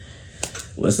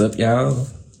What's up, y'all?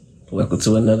 Welcome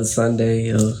to another Sunday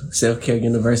of Self-Care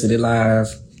University Live.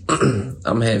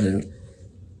 I'm having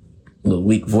a little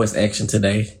weak voice action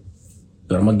today,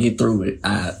 but I'm going to get through it.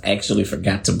 I actually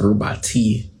forgot to brew my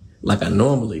tea like I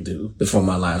normally do before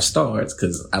my live starts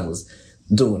because I was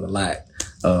doing a lot.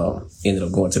 Ended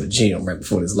up going to the gym right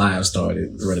before this live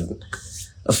started, running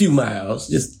a few miles,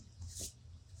 just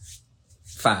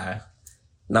 5.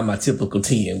 Not my typical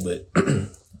 10, but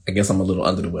I guess I'm a little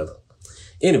under the weather.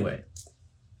 Anyway,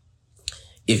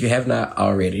 if you have not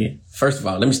already, first of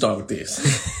all, let me start with this.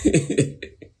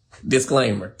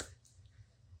 Disclaimer.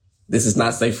 This is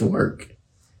not safe for work.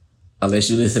 Unless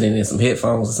you're listening in some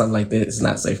headphones or something like that, it's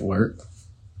not safe for work.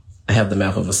 I have the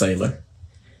mouth of a sailor.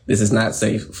 This is not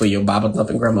safe for your Baba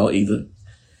thumping grandma either.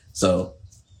 So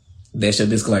that's your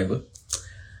disclaimer.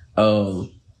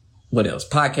 What else?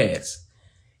 Podcasts.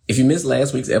 If you missed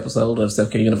last week's episode of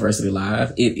Self-Care University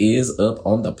Live, it is up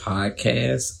on the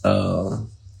podcast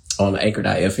on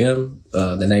Anchor.fm.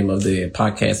 The name of the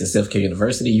podcast is Self-Care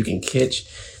University. You can catch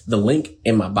the link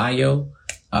in my bio.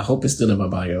 I hope it's still in my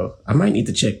bio. I might need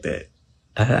to check that.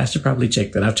 I should probably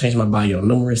check that. I've changed my bio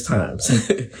numerous times.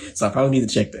 So I probably need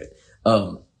to check that.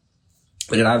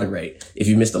 But at either rate, if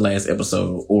you missed the last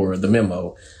episode or the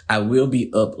memo, I will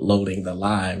be uploading the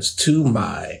lives to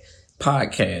my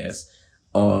podcast.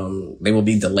 They will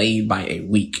be delayed by a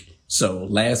week. So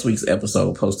last week's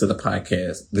episode posted the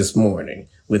podcast this morning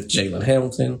with Jalen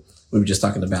Hamilton. We were just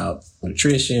talking about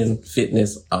nutrition,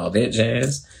 fitness, all that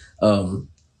jazz. And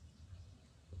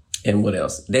what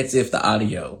else? That's if the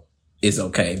audio is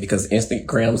okay, because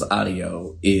Instagram's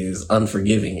audio is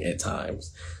unforgiving at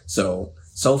times.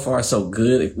 So far, so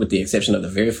good, with the exception of the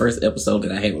very first episode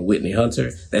that I had with Whitney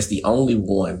Hunter. That's the only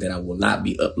one that I will not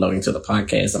be uploading to the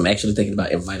podcast. I'm actually thinking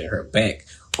about inviting her back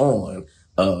on,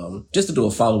 just to do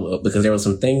a follow-up, because there were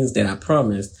some things that I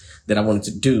promised that I wanted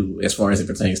to do as far as it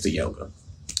pertains to yoga.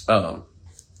 But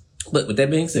with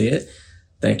that being said,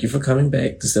 thank you for coming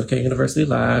back to Self-Care University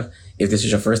Live. If this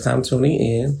is your first time tuning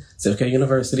in, Self-Care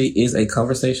University is a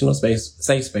conversational space,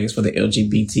 safe space for the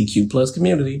LGBTQ plus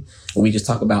community. And we just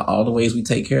talk about all the ways we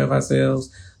take care of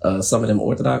ourselves. Some of them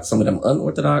orthodox, some of them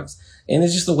unorthodox. And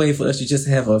it's just a way for us to just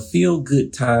have a feel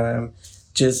good time.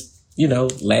 Just,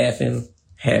 laughing,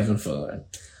 having fun.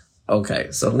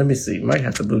 Okay. So let me see. Might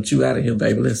have to boot you out of here,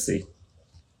 baby. Let's see.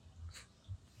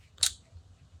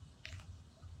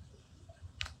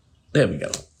 There we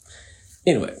go.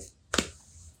 Anyway,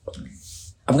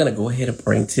 I'm going to go ahead and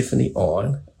bring Tiffany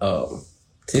on.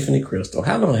 Tiffany Crystal.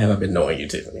 How long have I been knowing you,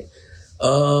 Tiffany?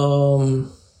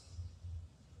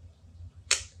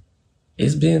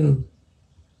 It's been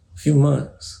a few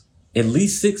months. At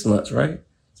least 6 months, right?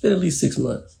 It's been at least 6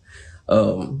 months.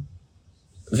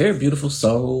 Very beautiful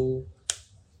soul.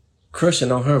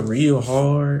 Crushing on her real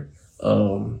hard.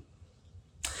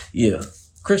 Yeah.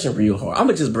 Crushing real hard. I'm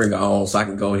going to just bring her on so I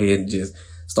can go ahead and just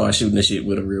start shooting the shit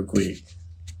with her real quick.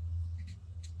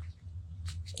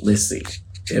 Let's see.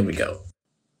 There we go.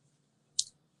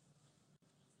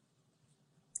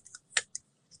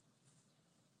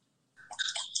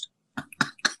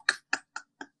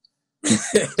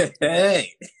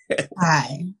 Hey.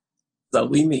 Hi. So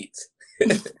we meet.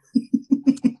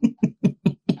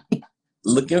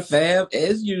 Looking fab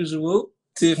as usual,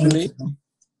 Tiffany.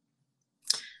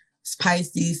 It's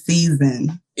Pisces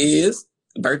season. Is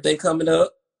birthday coming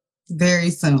up? Very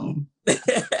soon.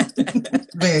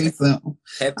 Very soon.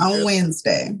 On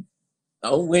Wednesday.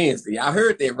 On Wednesday. I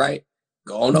heard that, right?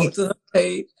 Go on over to her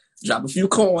page, drop a few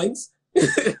coins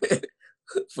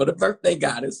for the birthday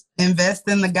goddess. Invest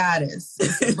in the goddess.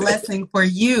 It's a blessing for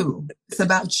you. It's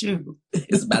about you.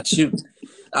 It's about you.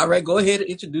 All right, go ahead and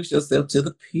introduce yourself to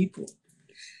the people.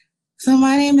 So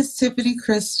my name is Tiffany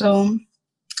Crystal,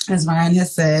 as Ryan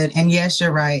has said. And yes,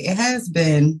 you're right. It has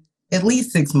been at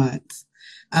least 6 months.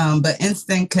 But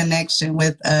instant connection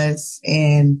with us.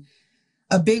 And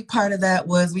a big part of that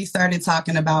was we started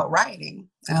talking about writing.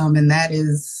 And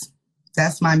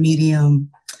that's my medium.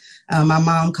 My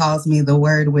mom calls me the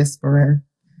word whisperer.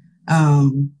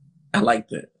 I like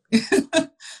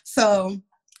that. So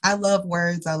I love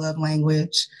words. I love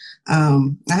language. I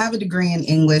have a degree in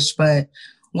English, but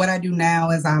what I do now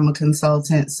is I'm a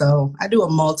consultant. So I do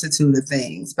a multitude of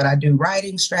things, but I do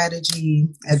writing strategy,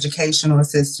 educational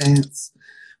assistance,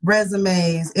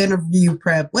 resumes, interview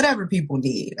prep, whatever people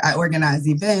need. I organize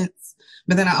events,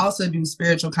 but then I also do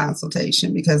spiritual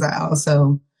consultation because I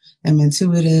also am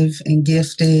intuitive and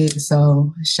gifted.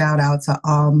 So shout out to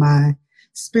all my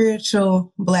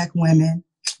spiritual Black women.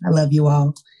 I love you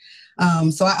all.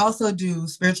 So I also do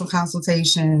spiritual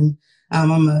consultation.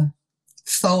 I'm a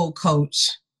soul coach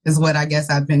is what I guess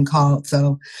I've been called.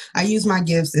 So I use my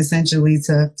gifts essentially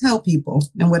to help people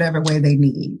in whatever way they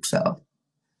need. So,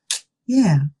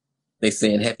 yeah. They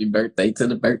saying happy birthday to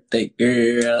the birthday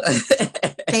girl.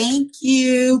 Thank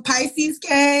you. Pisces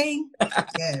K.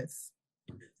 Yes.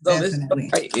 So let's go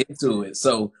right into it.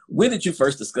 So when did you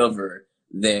first discover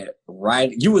that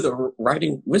you were the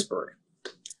writing whisperer?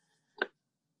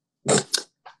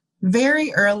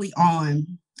 Very early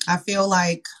on. I feel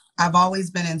like I've always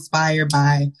been inspired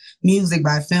by music,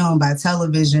 by film, by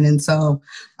television. And so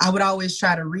I would always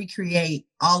try to recreate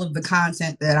all of the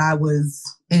content that I was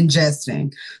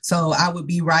ingesting. So I would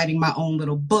be writing my own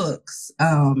little books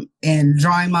and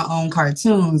drawing my own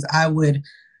cartoons. I would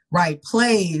write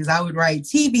plays. I would write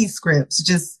TV scripts,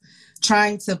 just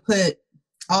trying to put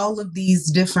all of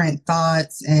these different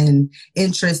thoughts and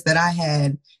interests that I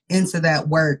had into that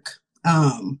work,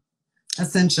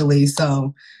 essentially.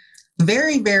 So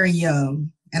very, very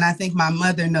young. And I think my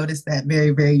mother noticed that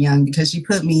very, very young because she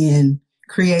put me in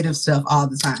creative stuff all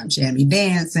the time. She had me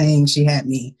dancing. She had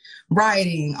me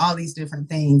writing, all these different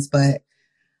things. But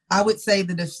I would say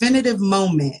the definitive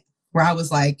moment where I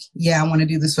was like, yeah, I want to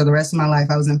do this for the rest of my life.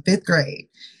 I was in 5th grade.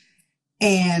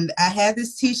 And I had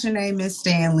this teacher named Miss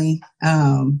Stanley,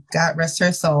 God rest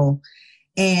her soul.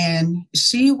 And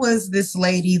she was this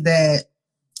lady that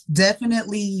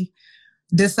definitely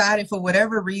decided for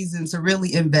whatever reason to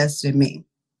really invest in me,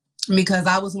 because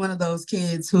I was one of those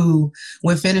kids who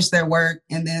would finish their work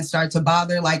and then start to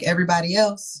bother like everybody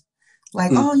else.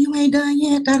 Like, oh, you ain't done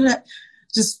yet. Da, da, da.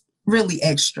 Just really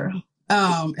extra.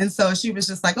 And so she was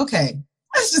just like, okay,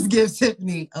 let's just give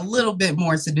Tiffany a little bit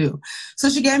more to do. So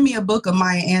she gave me a book of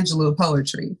Maya Angelou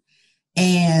poetry,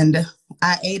 and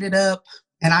I ate it up.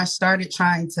 And I started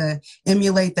trying to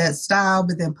emulate that style,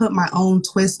 but then put my own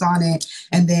twist on it,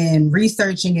 and then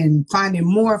researching and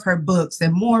finding more of her books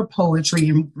and more poetry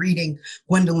and reading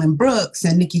Gwendolyn Brooks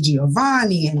and Nikki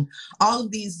Giovanni and all of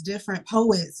these different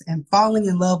poets and falling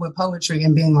in love with poetry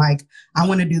and being like, I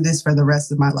want to do this for the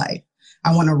rest of my life.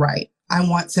 I want to write. I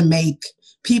want to make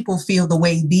people feel the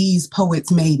way these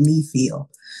poets made me feel.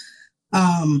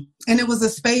 And it was a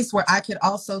space where I could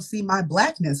also see my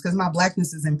Blackness, because my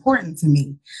Blackness is important to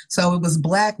me. So it was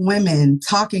Black women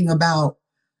talking about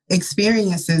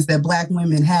experiences that Black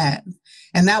women have.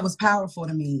 And that was powerful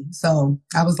to me. So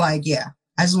I was like, yeah,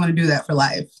 I just want to do that for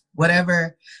life.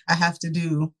 Whatever I have to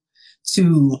do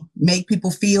to make people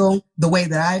feel the way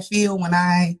that I feel when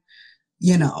I,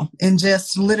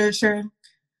 ingest literature,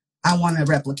 I want to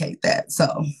replicate that.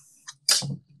 So.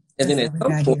 And then at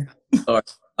some point,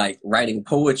 like writing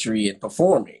poetry and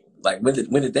performing, like when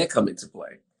did that come into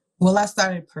play? Well, I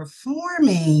started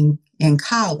performing in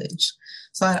college.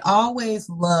 So I always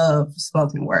loved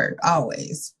spoken word,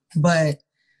 always. But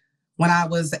when I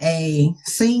was a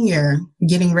senior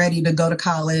getting ready to go to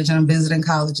college and I'm visiting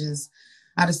colleges,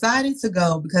 I decided to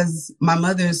go because my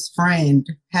mother's friend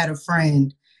had a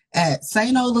friend at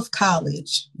St. Olaf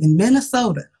College in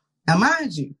Minnesota. Now,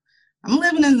 mind you, I'm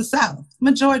living in the South. I'm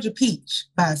a Georgia peach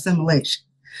by assimilation.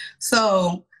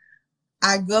 So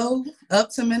I go up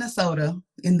to Minnesota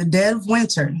in the dead of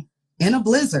winter in a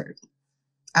blizzard.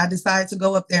 I decide to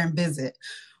go up there and visit.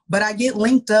 But I get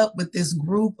linked up with this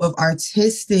group of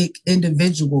artistic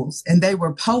individuals, and they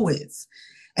were poets,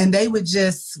 and they would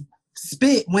just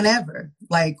spit whenever.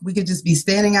 Like we could just be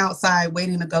standing outside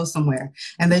waiting to go somewhere,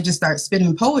 and they just start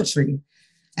spitting poetry.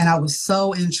 And I was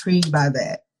so intrigued by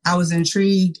that. I was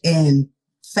intrigued and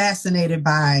fascinated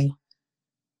by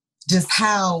just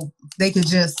how they could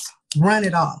just run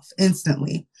it off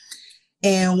instantly.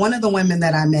 And one of the women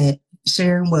that I met,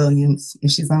 Sharon Williams, and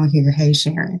she's on here. Hey,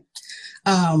 Sharon.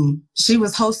 She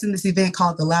was hosting this event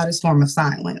called The Loudest Form of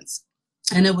Silence.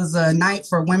 And it was a night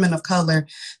for women of color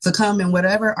to come in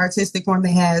whatever artistic form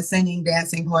they had, singing,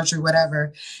 dancing, poetry,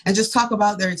 whatever, and just talk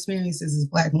about their experiences as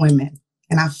Black women.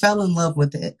 And I fell in love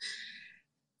with it.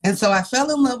 And so I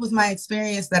fell in love with my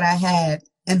experience that I had.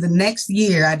 And the next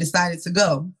year I decided to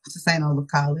go to St. Olaf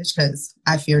College because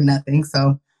I fear nothing.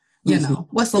 So,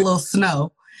 what's a little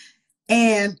snow?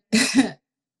 And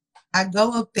I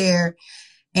go up there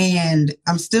and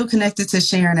I'm still connected to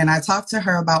Sharon. And I talked to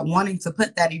her about wanting to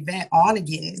put that event on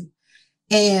again.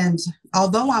 And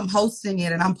although I'm hosting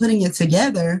it and I'm putting it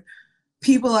together,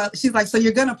 she's like, so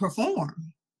you're going to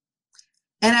perform?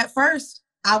 And at first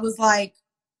I was like,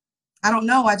 I don't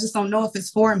know. I just don't know if it's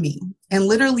for me. And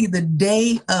literally the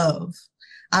day of,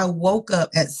 I woke up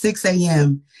at 6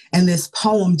 a.m. and this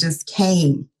poem just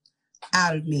came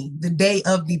out of me the day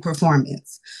of the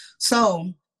performance.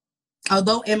 So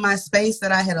although in my space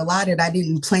that I had allotted, I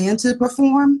didn't plan to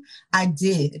perform, I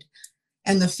did.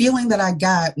 And the feeling that I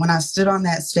got when I stood on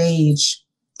that stage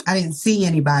I didn't see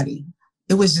anybody.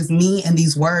 It was just me and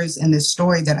these words and this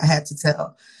story that I had to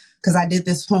tell. Because I did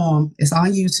this poem. It's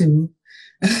on YouTube.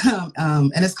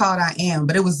 And it's called I Am.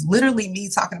 But it was literally me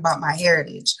talking about my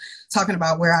heritage, talking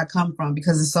about where I come from,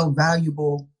 because it's so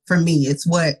valuable for me. It's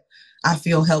what I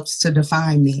feel helps to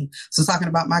define me. So talking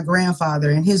about my grandfather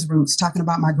and his roots, talking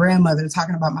about my grandmother,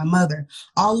 talking about my mother,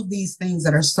 all of these things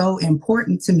that are so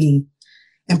important to me,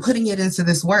 and putting it into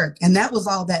this work. And that was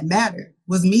all that mattered,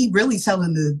 was me really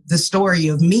telling the story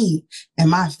of me and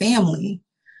my family,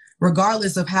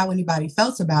 regardless of how anybody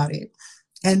felt about it.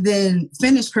 And then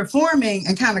finish performing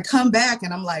and kind of come back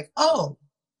and I'm like, oh,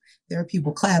 there are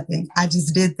people clapping. I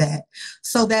just did that.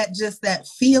 So that just that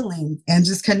feeling and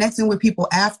just connecting with people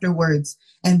afterwards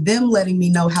and them letting me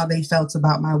know how they felt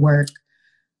about my work,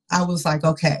 I was like,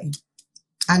 okay,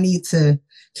 I need to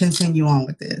continue on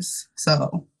with this.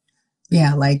 So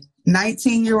yeah, like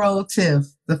 19-year-old Tiff,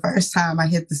 the first time I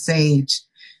hit the stage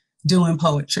doing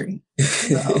poetry.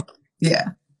 So yeah.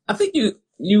 I think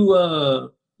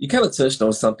you kind of touched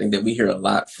on something that we hear a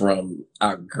lot from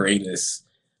our greatest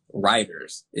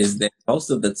writers, is that most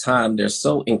of the time they're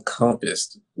so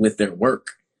encompassed with their work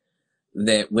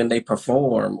that when they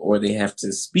perform or they have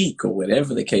to speak or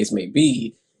whatever the case may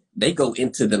be, they go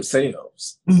into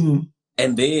themselves. Mm-hmm.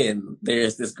 And then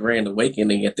there's this grand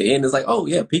awakening at the end. It's like, oh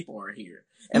yeah, people are here.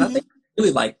 And I think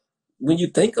really, like, when you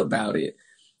think about it,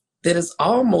 that it's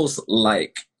almost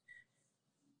like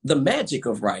the magic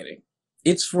of writing.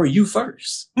 It's for you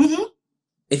first. Mm-hmm.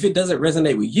 If it doesn't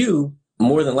resonate with you,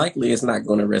 more than likely it's not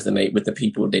going to resonate with the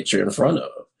people that you're in front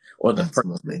of or the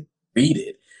person who read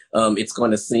it. It's going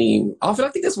to seem off. And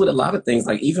I think that's what a lot of things,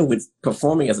 like even with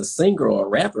performing as a singer or a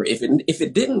rapper, if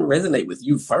it didn't resonate with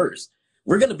you first,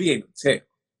 we're going to be able to tell.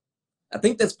 I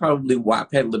think that's probably why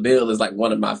Patti LaBelle is like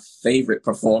one of my favorite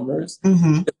performers.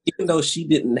 Mm-hmm. Even though she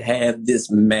didn't have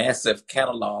this massive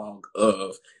catalog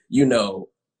of,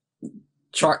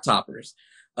 chart toppers,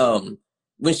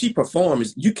 when she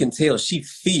performs, you can tell she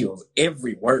feels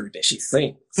every word that she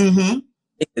sings. Mm-hmm.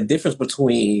 It's the difference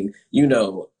between,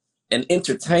 an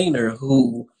entertainer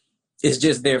who is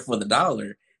just there for the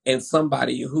dollar and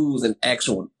somebody who's an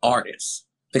actual artist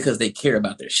because they care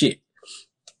about their shit.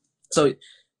 So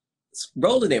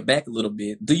rolling it back a little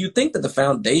bit, do you think that the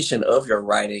foundation of your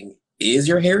writing is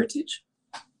your heritage?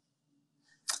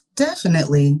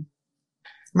 Definitely.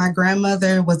 My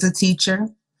grandmother was a teacher.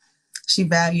 She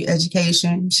valued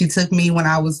education. She took me when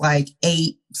I was like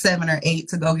 7 or 8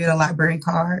 to go get a library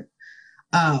card.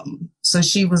 So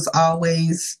she was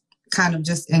always kind of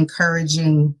just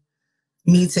encouraging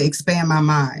me to expand my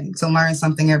mind, to learn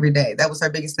something every day. That was her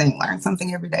biggest thing. Learn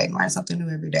something every day, learn something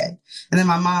new every day. And then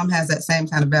my mom has that same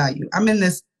kind of value. I'm in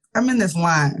this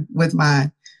line with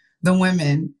the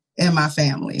women in my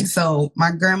family. So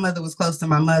my grandmother was close to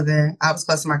my mother. I was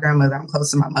close to my grandmother. I'm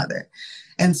close to my mother.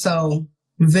 And so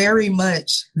very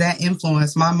much that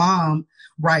influence. My mom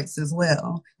writes as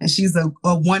well. And she's a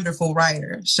wonderful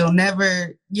writer. She'll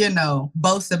never,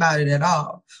 boast about it at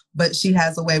all, but she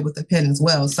has a way with the pen as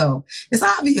well. So it's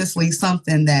obviously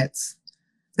something that's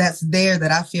there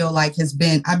that I feel like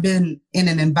I've been in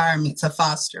an environment to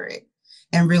foster it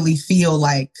and really feel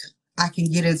like I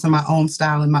can get into my own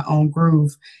style and my own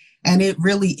groove. And it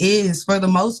really is, for the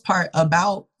most part,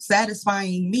 about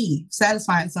satisfying me,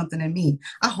 satisfying something in me.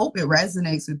 I hope it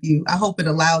resonates with you. I hope it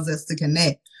allows us to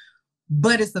connect,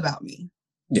 but it's about me.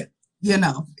 Yeah.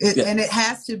 And it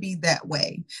has to be that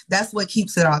way. That's what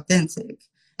keeps it authentic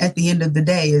at the end of the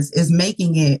day is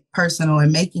making it personal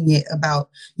and making it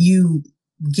about you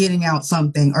getting out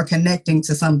something or connecting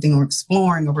to something or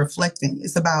exploring or reflecting.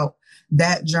 It's about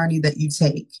that journey that you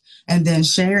take and then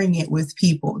sharing it with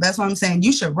people. That's why I'm saying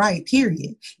you should write,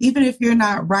 period. Even if you're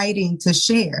not writing to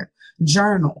share,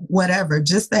 journal, whatever,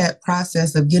 just that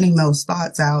process of getting those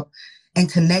thoughts out and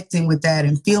connecting with that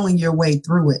and feeling your way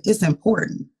through it. It's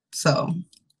important. So,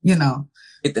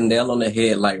 hit the nail on the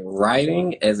head, like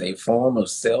writing as a form of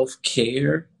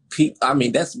self-care.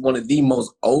 That's one of the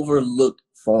most overlooked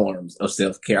forms of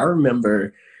self-care. I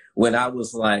remember when I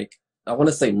was like, I want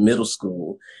to say middle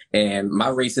school, and my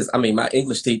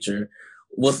English teacher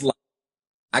was like,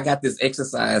 I got this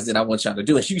exercise that I want y'all to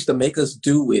do. And she used to make us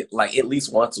do it like at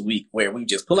least once a week, where we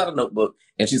just pull out a notebook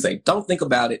and she'd say, don't think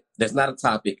about it. That's not a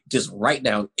topic. Just write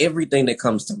down everything that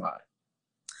comes to mind.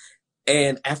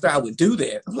 And after I would do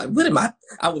that, I'm like,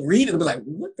 I would read it and be like,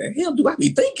 what the hell do I be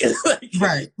thinking?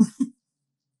 Right.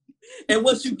 And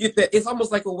once you get that, it's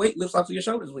almost like a weight lifts off of your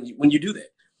shoulders when you do that.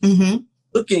 Mm-hmm.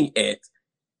 Looking at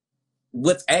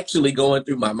what's actually going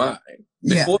through my mind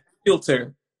before the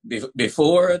filter,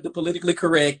 before the politically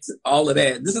correct, all of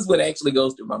that. This is what actually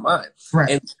goes through my mind. Right.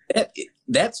 And that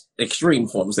that's extreme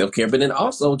form of self-care. But then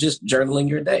also just journaling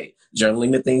your day,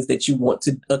 journaling the things that you want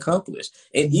to accomplish.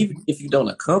 And even if you don't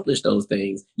accomplish those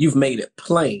things, you've made it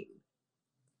plain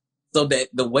so that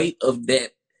the weight of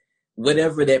that,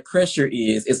 whatever that pressure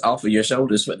is off of your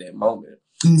shoulders for that moment.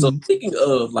 So speaking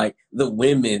of like the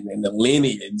women and the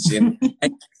lineage and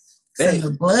it's in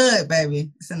the blood,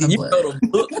 baby. It's in the blood. Wrote a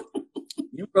book.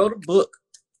 You wrote a book.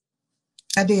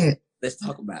 I did. Let's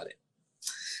talk about it.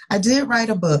 I did write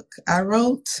a book. I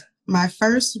wrote my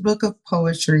first book of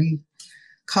poetry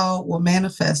called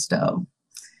Womanifesto.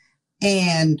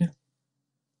 And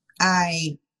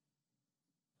I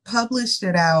published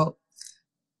it out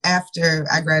after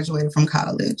I graduated from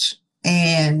college.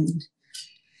 And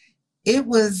it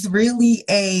was really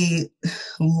a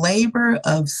labor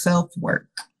of self-work.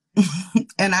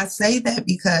 And I say that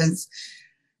because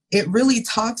it really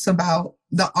talks about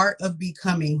the art of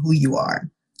becoming who you are.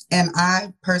 And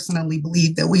I personally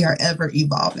believe that we are ever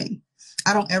evolving.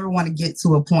 I don't ever want to get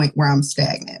to a point where I'm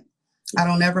stagnant. I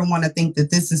don't ever want to think that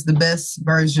this is the best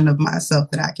version of myself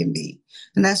that I can be.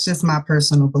 And that's just my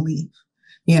personal belief,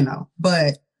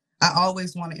 but I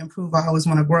always want to improve. I always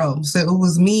want to grow. So it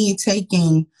was me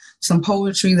taking some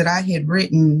poetry that I had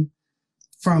written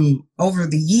from over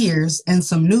the years and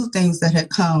some new things that had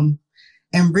come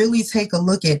and really take a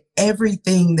look at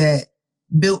everything that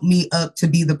built me up to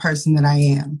be the person that I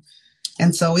am.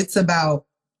 And so it's about,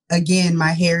 again,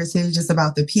 my heritage. It's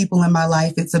about the people in my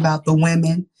life. It's about the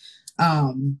women.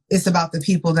 It's about the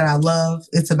people that I love.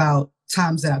 It's about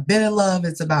times that I've been in love.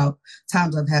 It's about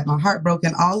times I've had my heart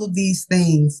broken. All of these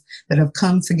things that have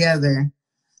come together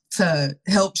to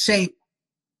help shape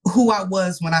who I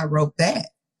was when I wrote that.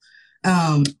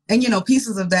 And,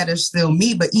 pieces of that are still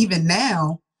me. But even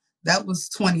now, that was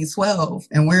 2012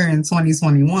 and we're in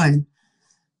 2021.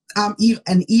 I'm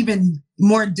an even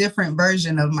more different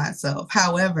version of myself.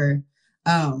 However,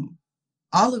 all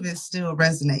of it still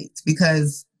resonates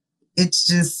because it's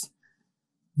just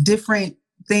different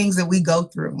things that we go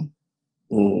through.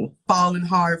 Falling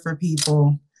hard for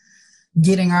people,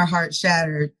 getting our heart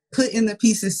shattered, putting the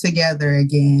pieces together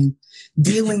again,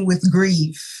 dealing with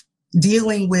grief,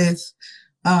 dealing with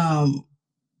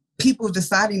people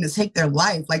deciding to take their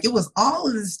life. Like it was all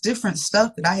of this different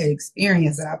stuff that I had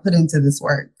experienced that I put into this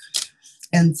work.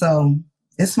 And so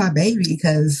it's my baby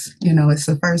because, it's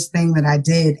the first thing that I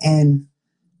did. And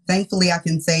thankfully I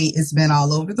can say it's been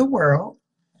all over the world,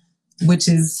 which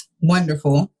is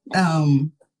wonderful.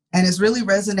 And it's really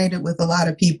resonated with a lot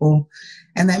of people.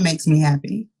 And that makes me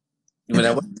happy.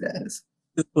 What does.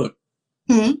 This book.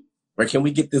 Where can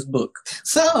we get this book?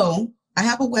 So I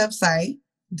have a website,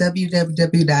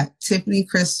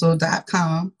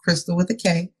 www.tiffanycrystal.com, Crystal with a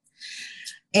K.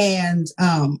 And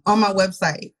on my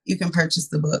website, you can purchase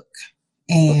the book.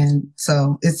 And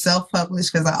so it's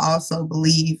self-published because I also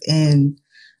believe in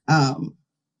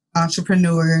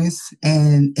entrepreneurs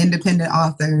and independent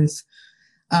authors.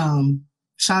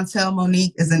 Chantel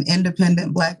Monique is an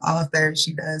independent Black author.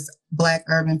 She does Black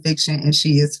urban fiction and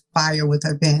she is fire with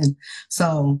her pen.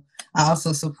 So I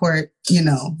also support,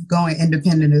 going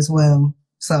independent as well.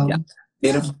 So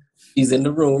she's in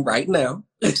the room right now.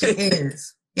 She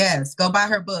is. Yes. Go buy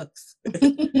her books.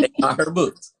 Buy her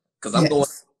books because I'm going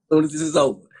as soon as this is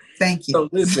over. Thank you. So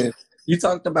listen, you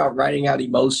talked about writing out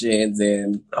emotions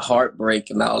and heartbreak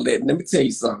and all that. Let me tell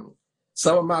you something.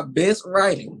 Some of my best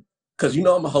writing, because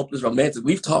I'm a hopeless romantic.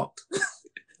 We've talked.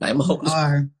 I'm a hopeless.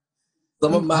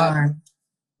 Some of my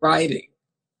writing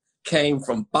came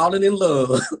from falling in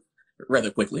love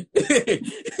rather quickly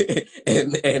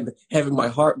and having my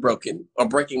heart broken or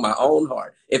breaking my own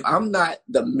heart. If I'm not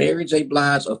the Mary J.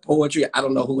 Blige of poetry, I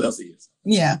don't know who else is.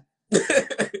 Yeah.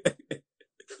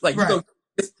 Right.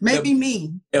 Maybe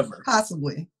me. Ever.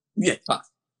 Possibly. Yeah, possibly.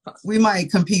 We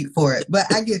might compete for it,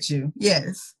 but I get you.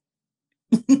 Yes.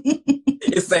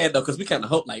 It's sad though, because we kind of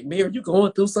hope like, Mary, you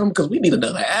going through something? Because we need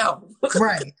another album.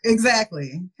 Right.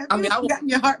 Exactly. Have you gotten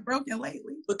your heart broken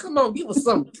lately? But come on, give us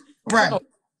something. Right.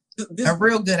 A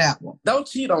real good album. Don't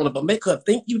cheat on her, but make her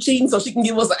think you cheating so she can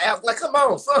give us an album. Like, come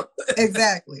on, son.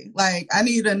 Exactly. Like, I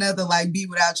need another, Be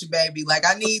Without You, Baby. Like,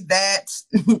 I need that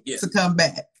to come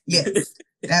back. Yes,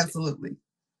 absolutely.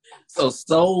 So,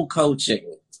 soul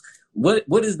coaching. What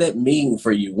does that mean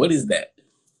for you? What is that?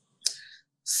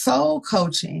 Soul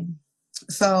coaching.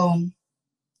 So,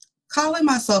 calling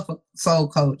myself a soul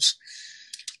coach.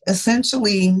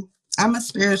 Essentially, I'm a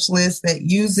spiritualist that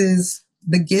uses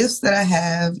the gifts that I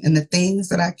have and the things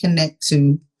that I connect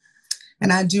to.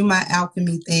 And I do my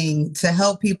alchemy thing to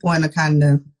help people and to kind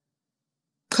of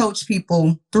coach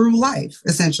people through life,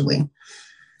 essentially.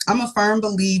 I'm a firm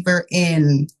believer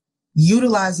in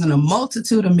utilizing a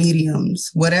multitude of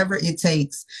mediums, whatever it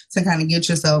takes to kind of get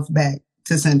yourself back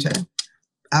to center.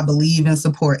 I believe in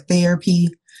support therapy.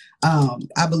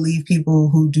 I believe people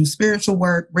who do spiritual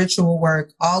work, ritual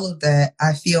work, all of that,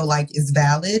 I feel like is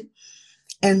valid.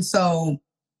 And so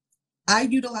I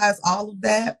utilize all of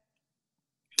that.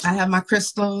 I have my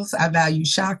crystals. I value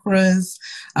chakras.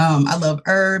 I love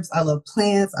herbs. I love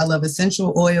plants. I love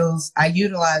essential oils. I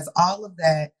utilize all of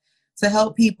that to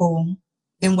help people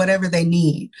in whatever they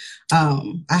need.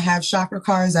 I have chakra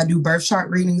cards. I do birth chart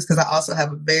readings because I also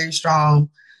have a very strong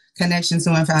connection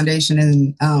to and foundation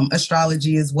in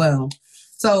astrology as well.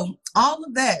 So all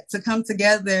of that to come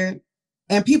together,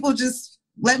 and people just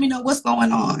let me know what's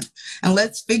going on and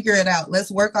let's figure it out. Let's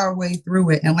work our way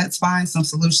through it and let's find some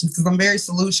solutions, because I'm very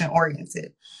solution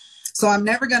oriented. So I'm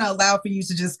never going to allow for you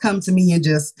to just come to me and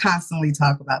just constantly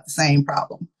talk about the same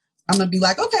problem. I'm going to be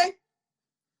like, okay,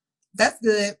 that's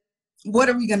good. What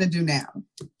are we going to do now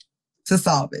to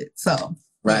solve it? So,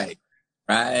 right.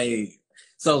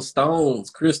 So stones,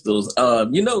 crystals,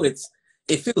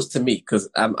 it feels to me, because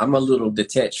I'm a little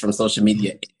detached from social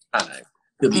media at the time.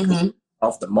 Could be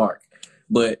off the mark.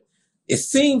 But it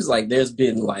seems like there's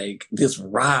been like this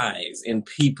rise in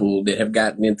people that have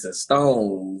gotten into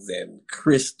stones and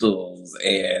crystals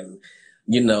and,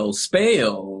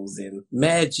 spells and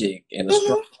magic and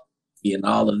astrology and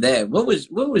all of that. What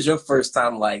was your first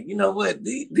time like, you know what,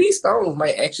 these stones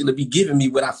might actually be giving me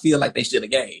what I feel like they should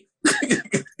have gave?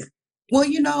 Well,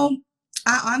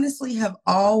 I honestly have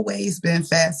always been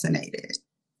fascinated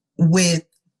with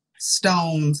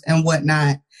stones and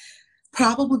whatnot,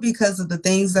 probably because of the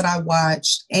things that I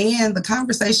watched and the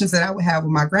conversations that I would have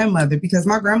with my grandmother, because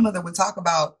my grandmother would talk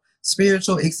about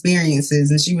spiritual experiences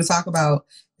and she would talk about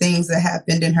things that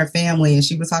happened in her family and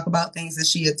she would talk about things that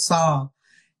she had saw.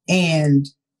 And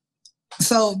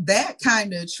so that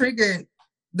kind of triggered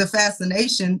the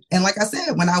fascination. And like I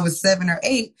said, when I was 7 or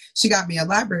 8, she got me a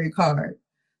library card.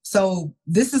 So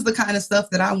this is the kind of stuff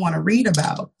that I want to read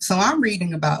about. So I'm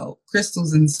reading about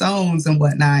crystals and stones and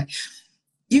whatnot.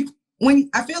 I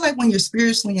feel like when you're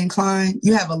spiritually inclined,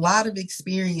 you have a lot of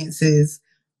experiences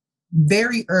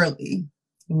very early,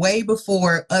 way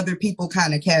before other people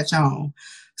kind of catch on.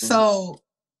 So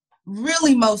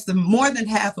really more than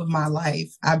half of my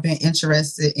life, I've been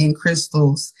interested in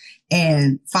crystals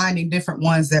and finding different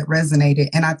ones that resonated.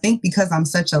 And I think because I'm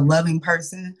such a loving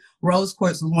person, rose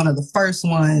quartz was one of the first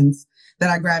ones that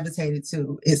I gravitated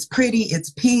to. It's pretty, it's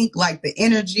pink, like the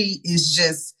energy is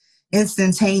just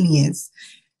instantaneous.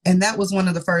 And that was one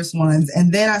of the first ones.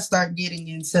 And then I start getting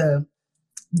into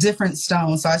different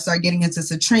stones. So I started getting into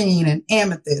citrine and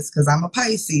amethyst because I'm a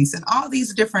Pisces and all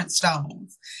these different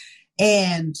stones.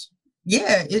 And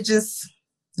yeah, it just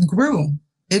grew.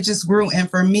 And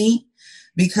for me,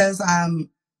 because I'm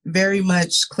very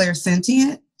much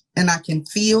clairsentient and I can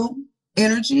feel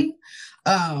energy,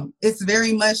 it's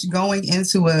very much going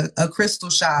into a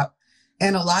crystal shop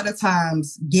and a lot of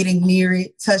times getting near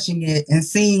it, touching it, and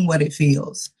seeing what it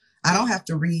feels. I don't have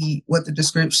to read what the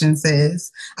description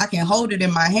says. I can hold it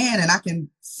in my hand and I can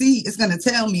see it's going to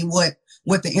tell me what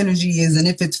the energy is and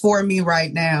if it's for me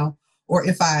right now or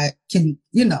if I can,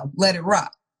 let it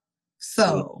rock.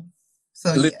 So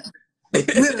yeah,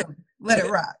 let it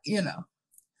rock,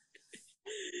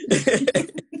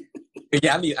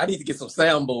 Yeah, I need to get some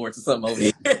soundboards or something over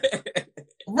here.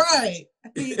 Right. I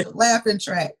need a laughing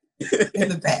track in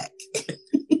the back.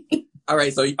 All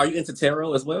right. So are you into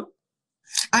tarot as well?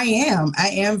 I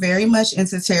am very much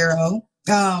into tarot.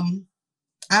 I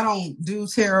don't do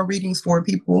tarot readings for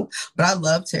people, but I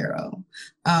love tarot.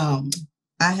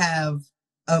 I have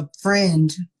a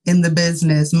friend in the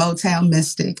business, Motown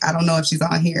Mystic. I don't know if she's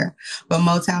on here, but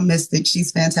Motown Mystic,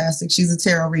 she's fantastic. She's a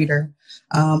tarot reader,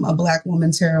 a Black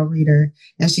woman tarot reader,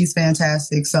 and she's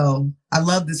fantastic. So I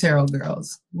love the tarot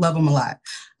girls, love them a lot.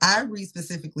 I read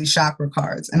specifically chakra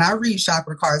cards, and I read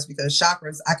chakra cards because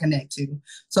chakras I connect to.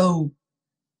 So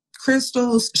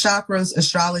crystals, chakras,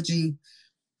 astrology,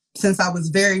 since I was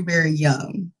very, very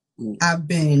young, I've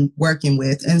been working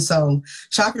with. And so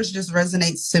chakras just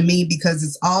resonates to me because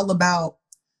it's all about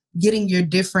getting your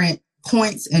different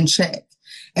points in check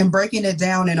and breaking it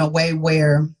down in a way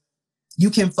where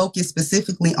you can focus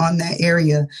specifically on that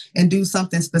area and do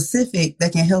something specific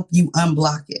that can help you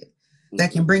unblock it,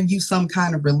 that can bring you some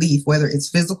kind of relief, whether it's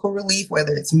physical relief,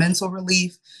 whether it's mental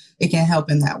relief, it can help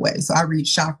in that way. So I read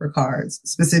chakra cards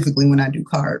specifically when I do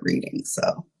card readings.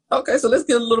 So. Okay, so let's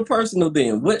get a little personal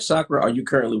then. What chakra are you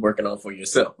currently working on for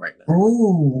yourself right now?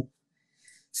 Ooh,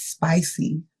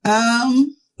 spicy. I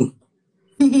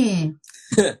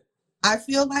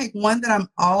feel like one that I'm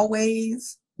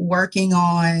always working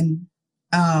on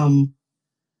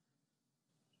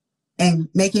and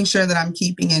making sure that I'm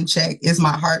keeping in check is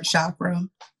my heart chakra.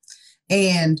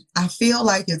 And I feel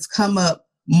like it's come up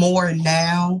more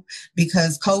now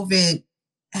because COVID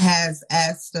has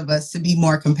asked of us to be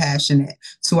more compassionate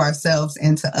to ourselves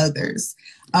and to others.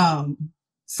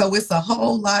 So it's a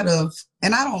whole lot of,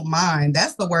 and I don't mind.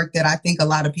 That's the work that I think a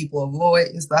lot of people avoid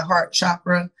is the heart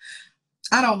chakra.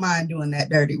 I don't mind doing that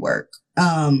dirty work.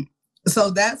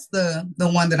 So that's the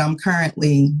one that I'm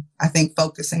currently, I think,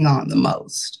 focusing on the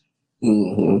most.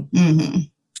 Mm-hmm. Mm-hmm.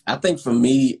 I think for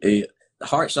me, the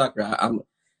heart chakra,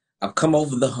 I've come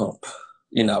over the hump.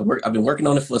 You know, I've been working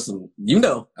on it for some,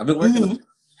 I've been working on it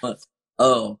for months.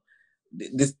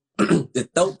 This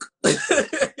throat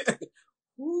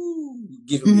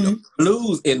giving me the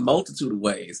blues in multitude of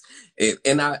ways.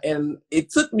 And it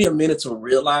took me a minute to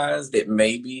realize that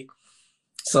maybe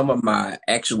some of my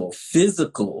actual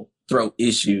physical throat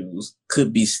issues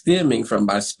could be stemming from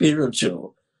my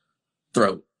spiritual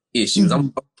throat issues.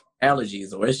 I'm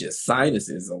allergies or it's just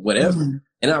sinuses or whatever.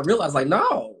 And I realized like,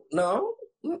 no.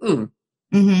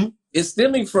 It's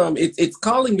stemming from, it's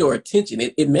calling your attention.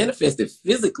 It manifested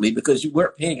physically because you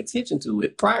weren't paying attention to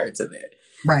it prior to that.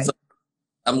 Right. So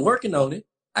I'm working on it.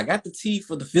 I got the tea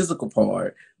for the physical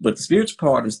part, but the spiritual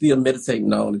part I'm still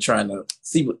meditating on and trying to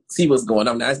see what's going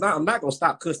on. Now I'm not going to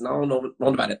stop cussing. I don't know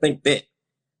nobody think that.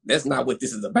 That's not what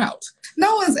this is about.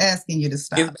 No one's asking you to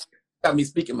stop. It's about me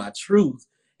speaking my truth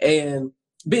and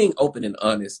being open and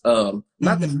honest. Not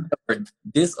that we're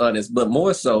dishonest, but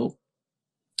more so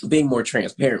being more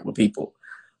transparent with people,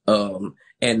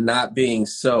 and not being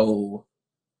so,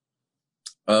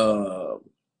 not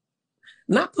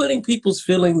putting people's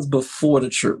feelings before the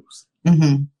truth.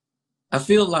 I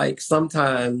feel like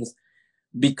sometimes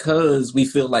because we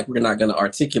feel like we're not going to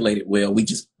articulate it well, we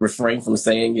just refrain from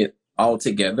saying it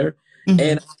altogether.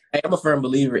 And I am a firm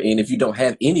believer in if you don't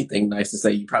have anything nice to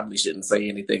say, you probably shouldn't say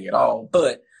anything at all.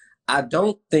 But I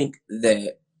don't think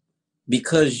that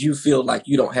because you feel like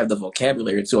you don't have the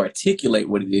vocabulary to articulate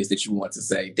what it is that you want to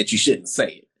say, that you shouldn't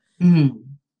say it.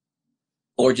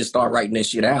 Or just start writing that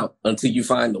shit out until you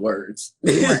find the words.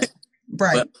 Right.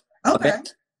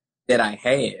 But that I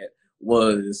had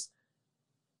was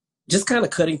just kind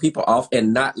of cutting people off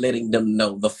and not letting them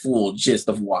know the full gist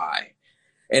of why.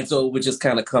 And so it would just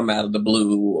kind of come out of the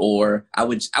blue, or I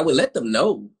would let them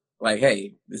know, like,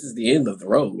 hey, this is the end of the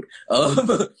road.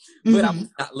 But I would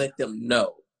not let them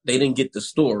know. They didn't get the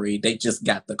story. They just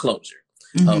got the closure.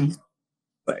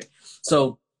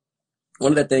 So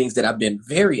one of the things that I've been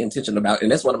very intentional about,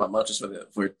 and that's one of my mantras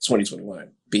for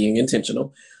 2021, being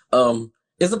intentional,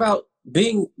 is about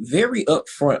being very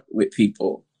upfront with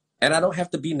people. And I don't have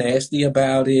to be nasty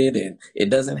about it, and it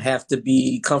doesn't have to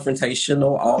be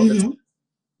confrontational all the time.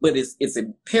 But it's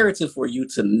imperative for you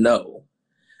to know,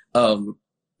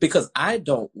 because I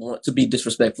don't want to be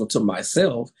disrespectful to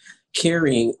myself,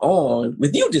 carrying on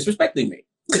with you disrespecting me.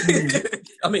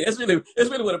 I mean, that's really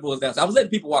what it boils down to. I was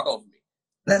letting people walk over me.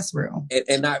 That's real.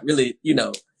 And not really,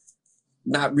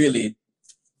 not really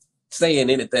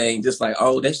saying anything, just like,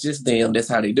 oh, that's just them. That's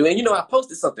how they do. And, I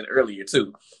posted something earlier,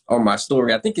 too, on my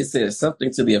story. I think it says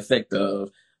something to the effect of,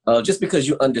 just because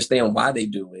you understand why they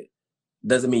do it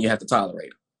doesn't mean you have to tolerate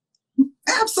it.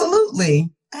 Absolutely.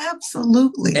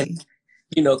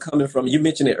 And, coming from, you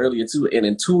mentioned it earlier, too, an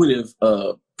intuitive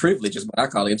privilege is what I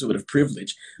call it, intuitive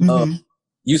privilege.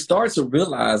 You start to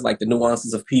realize like the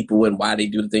nuances of people and why they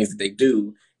do the things that they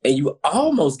do. And you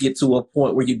almost get to a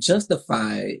point where you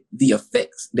justify the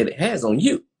effects that it has on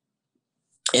you.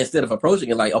 Instead of approaching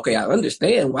it like, okay, I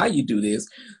understand why you do this,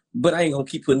 but I ain't going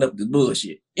to keep putting up this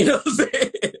bullshit. You know what I'm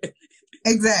saying?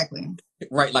 Exactly.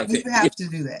 Right. Like you have to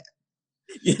do that.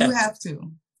 Yeah. You have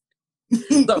to.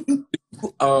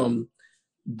 So,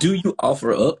 do you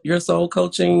offer up your soul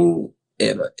coaching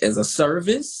as a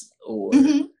service or?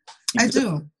 I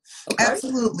do. Okay.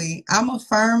 Absolutely. I'm a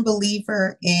firm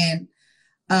believer in,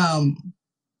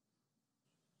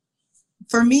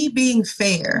 for me being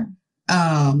fair.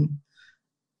 I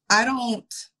know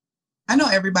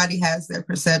everybody has their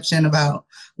perception about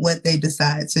what they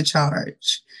decide to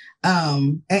charge.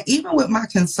 And even with my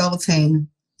consulting,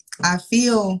 I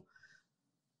feel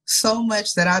so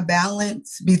much that I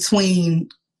balance between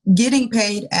getting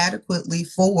paid adequately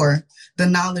for the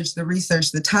knowledge, the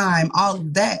research, the time, all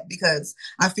of that, because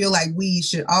I feel like we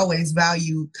should always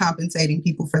value compensating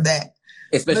people for that.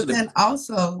 Especially,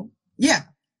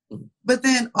 but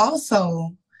then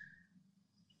also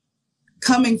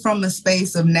coming from a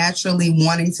space of naturally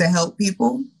wanting to help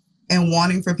people and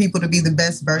wanting for people to be the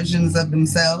best versions of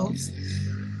themselves,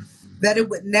 that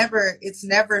it's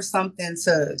never something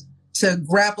to to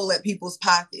grapple at people's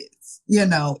pockets.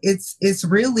 It's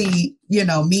really,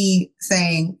 me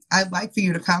saying, I'd like for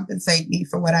you to compensate me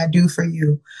for what I do for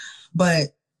you. But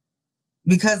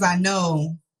because I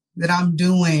know that I'm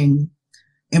doing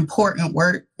important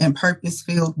work and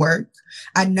purpose-filled work,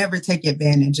 I never take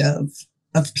advantage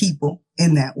of people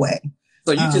in that way.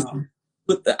 So you just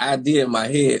put the idea in my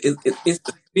head. It's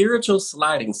the spiritual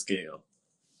sliding scale.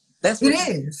 That's what it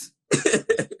is.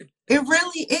 It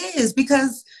really is,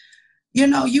 because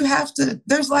you have to,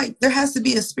 there has to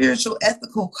be a spiritual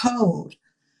ethical code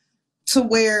to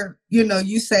where,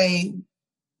 you say,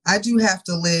 I do have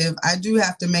to live, I do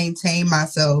have to maintain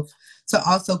myself to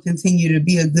also continue to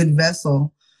be a good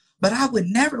vessel. But I would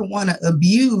never want to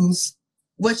abuse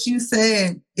what you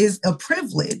said is a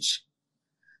privilege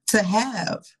to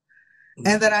have.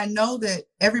 And that I know that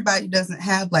everybody doesn't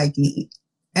have like me.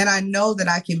 And I know that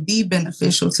I can be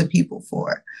beneficial to people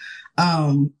for.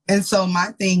 And so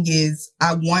my thing is,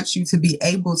 I want you to be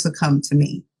able to come to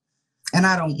me. And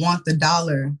I don't want the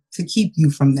dollar to keep you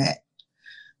from that.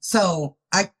 So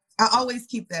I always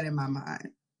keep that in my mind.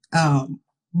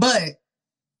 But,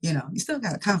 you still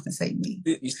got to compensate me.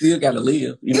 You still got to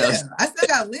live. I still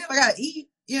got to live. I got to eat,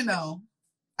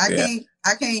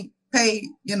 I can't pay,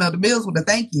 the bills with a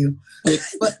thank you.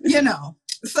 But,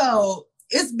 so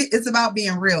it's about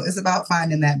being real. It's about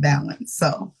finding that balance.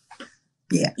 So,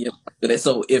 yeah. Yep.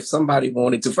 So if somebody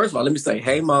wanted to, first of all, let me say,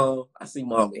 hey, Mom, I see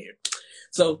Mom here.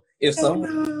 So if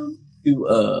someone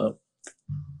to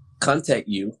contact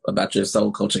you about your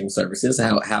soul coaching services,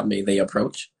 how may they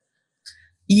approach?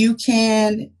 You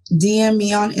can DM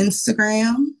me on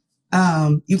Instagram.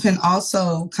 You can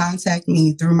also contact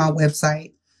me through my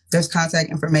website. There's contact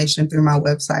information through my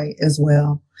website as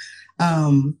well.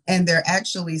 And they're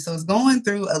actually, so it's going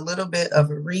through a little bit of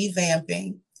a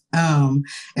revamping.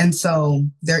 And so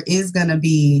there is going to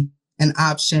be an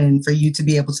option for you to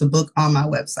be able to book on my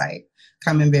website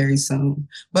coming very soon.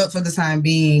 But for the time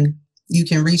being, you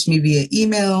can reach me via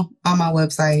email on my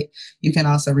website. You can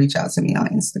also reach out to me on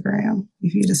Instagram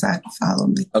if you decide to follow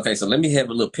me. Okay, so let me have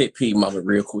a little pet peeve moment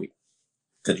real quick.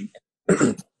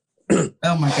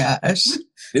 Oh my gosh.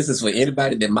 This is for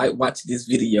anybody that might watch this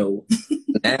video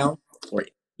now or in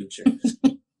the future.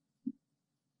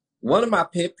 One of my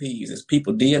pet peeves is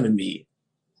people DMing me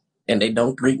and they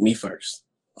don't greet me first.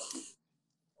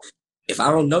 If I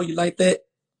don't know you like that,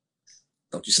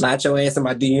 don't you slide your ass in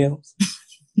my DMs.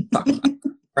 Talking about,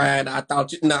 Brian, I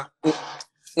thought you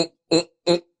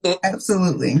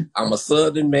Absolutely. I'm a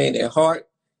Southern man at heart.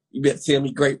 You better tell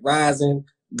me great rising,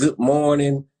 good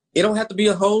morning. It don't have to be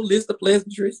a whole list of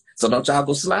pleasantries. So don't y'all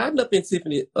go sliding up in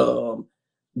Tiffany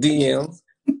DMs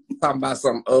talking about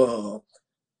some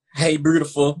hey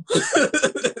beautiful.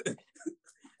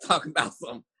 Talking about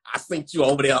some I synced you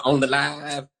over there on the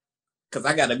live because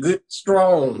I got a good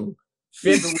strong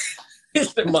figure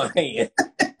in my hand.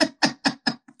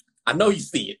 I know you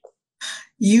see it.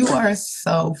 You are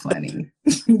so funny.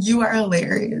 You are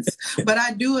hilarious. But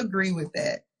I do agree with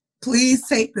that. Please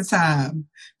take the time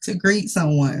to greet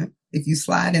someone if you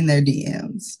slide in their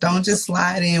DMs. Don't just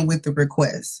slide in with the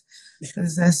request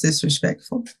because that's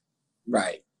disrespectful.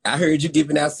 Right. I heard you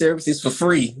giving out services for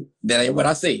free. That ain't what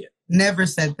I said. Never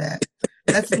said that.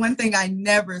 That's one thing I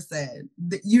never said.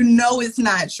 It's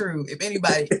not true. If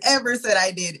anybody ever said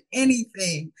I did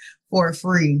anything for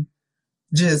free,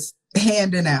 just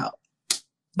handing out.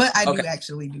 But I do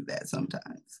actually do that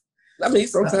sometimes. I mean,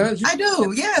 sometimes. I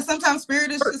do. Yeah. Sometimes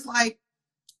Spirit is just like,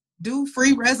 do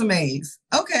free resumes.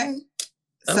 Okay.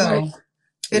 So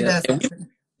it does.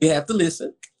 You have to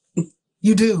listen.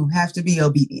 You do have to be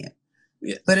obedient.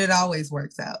 Yeah. But it always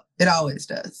works out. It always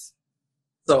does.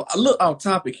 So I look off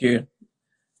topic here.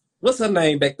 What's her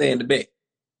name back there in the back?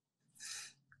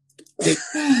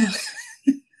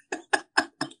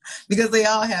 Because they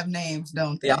all have names,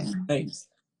 don't they? They all have names.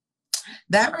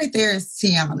 That right there is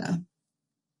Tiana.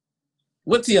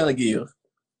 What Tiana give?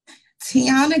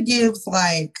 Tiana gives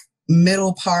like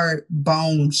middle part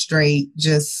bone straight,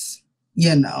 just,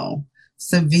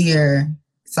 severe.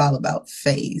 It's all about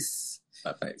face.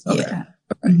 My face. Okay. Yeah.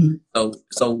 Okay. Mm-hmm.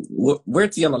 So where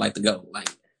Tiana like to go?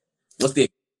 Like, what's the?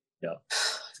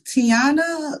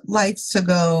 Tiana likes to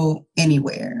go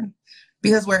anywhere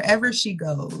because wherever she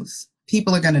goes,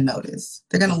 people are going to notice.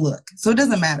 They're going to look. So it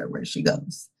doesn't matter where she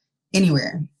goes.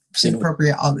 Anywhere. She's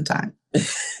appropriate all the time.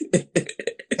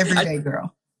 Everyday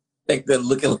girl. Think they're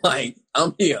looking like,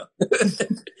 I'm here.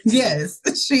 Yes,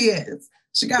 she is.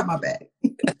 She got my back.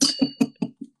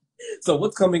 So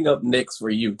what's coming up next for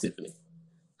you, Tiffany?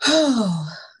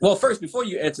 Well, first, before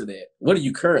you answer that, what are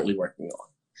you currently working on?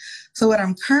 So what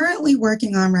I'm currently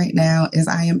working on right now is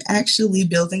I am actually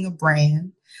building a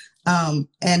brand. And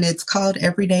it's called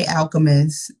Everyday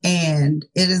Alchemist. And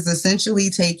it is essentially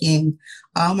taking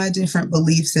all my different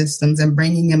belief systems and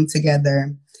bringing them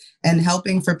together and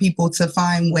helping for people to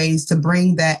find ways to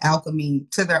bring that alchemy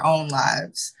to their own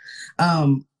lives.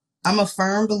 I'm a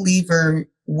firm believer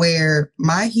where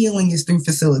my healing is through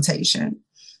facilitation.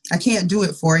 I can't do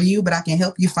it for you, but I can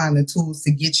help you find the tools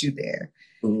to get you there.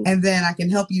 Mm-hmm. And then I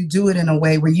can help you do it in a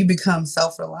way where you become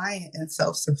self-reliant and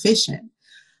self-sufficient.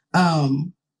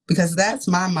 Because that's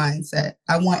my mindset.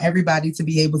 I want everybody to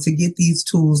be able to get these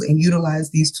tools and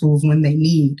utilize these tools when they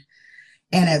need.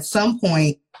 And at some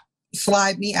point,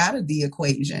 slide me out of the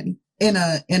equation in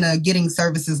a getting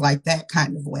services like that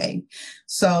kind of way.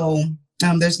 So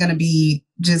there's going to be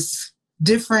just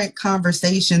different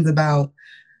conversations about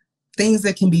things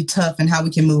that can be tough and how we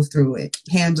can move through it.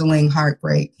 Handling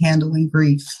heartbreak, handling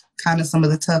grief, kind of some of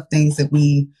the tough things that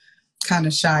we kind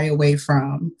of shy away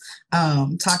from.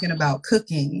 Talking about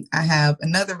cooking. I have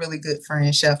another really good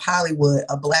friend, Chef Hollywood,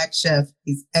 a Black chef.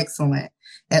 He's excellent,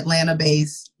 Atlanta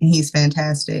based, and he's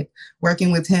fantastic.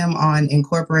 Working with him on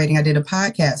incorporating, I did a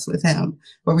podcast with him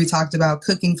where we talked about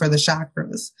cooking for the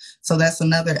chakras. So that's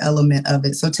another element of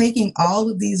it. So taking all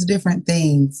of these different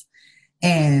things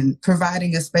and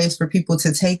providing a space for people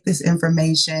to take this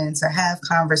information, to have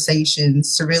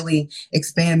conversations, to really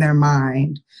expand their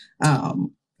mind,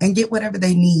 and get whatever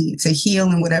they need to heal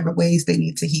in whatever ways they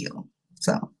need to heal.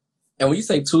 So, and when you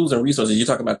say tools and resources, you're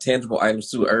talking about tangible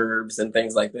items too, herbs and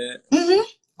things like that? Mm-hmm.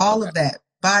 All of that.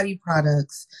 Body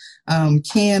products,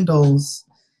 candles,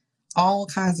 all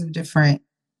kinds of different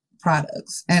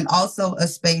products. And also a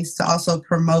space to also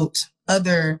promote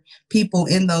other people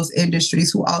in those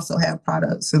industries who also have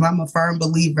products. And I'm a firm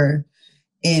believer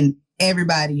in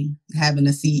everybody having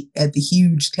a seat at the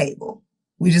huge table.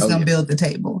 We just gonna build the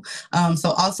table.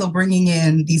 So also bringing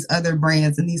in these other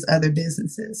brands and these other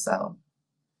businesses. So,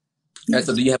 yeah.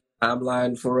 So do you have a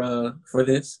timeline for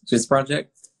this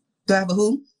project? Do I have a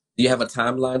who? Do you have a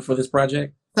timeline for this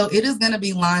project? So it is going to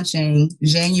be launching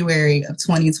January of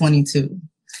 2022.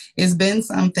 It's been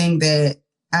something that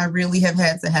I really have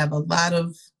had to have a lot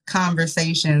of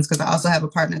conversations because I also have a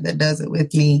partner that does it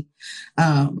with me.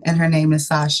 And her name is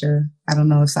Sasha. I don't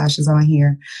know if Sasha's on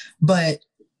here, but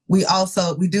we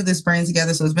do this brand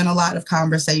together. So it's been a lot of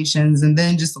conversations and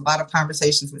then just a lot of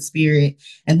conversations with Spirit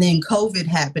and then COVID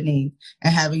happening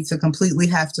and having to completely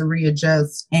have to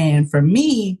readjust. And for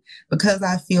me, because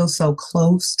I feel so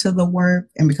close to the work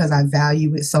and because I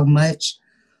value it so much,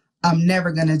 I'm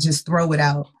never going to just throw it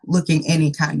out looking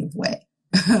any kind of way.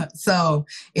 So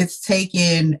it's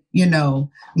taken,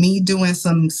 me doing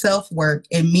some self-work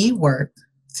and me work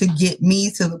to get me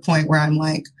to the point where I'm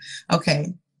like,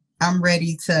 okay, I'm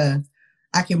ready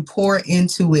I can pour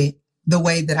into it the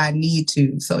way that I need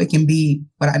to so it can be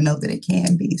what I know that it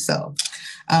can be. So,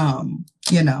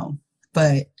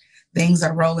 but things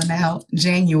are rolling out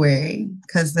January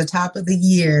because the top of the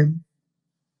year,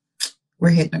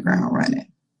 we're hitting the ground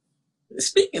running.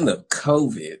 Speaking of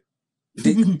COVID,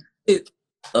 did it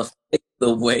affect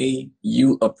the way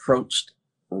you approached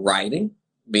writing?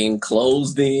 Being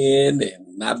closed in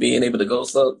and not being able to go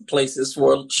some places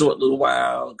for a short little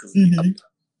while because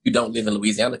you don't live in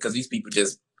Louisiana because these people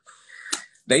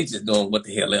they just doing what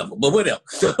the hell ever. But whatever.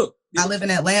 So, I live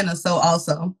in Atlanta, so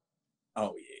also.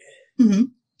 Oh yeah. Mm-hmm.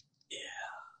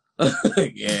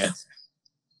 Yeah.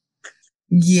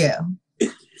 Yeah.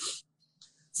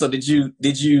 So did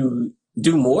you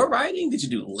do more writing? Did you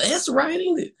do less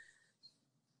writing?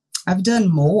 I've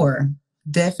done more.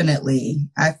 Definitely.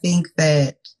 I think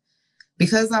that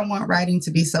because I want writing to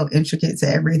be so intricate to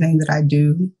everything that I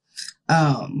do,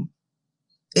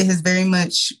 it has very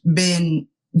much been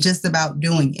just about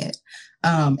doing it.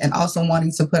 And also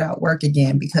wanting to put out work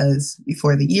again, because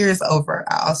before the year is over,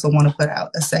 I also want to put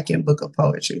out a second book of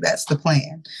poetry. That's the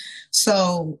plan.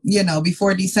 So,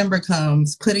 before December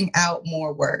comes, putting out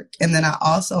more work. And then I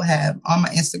also have on my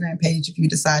Instagram page, if you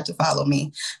decide to follow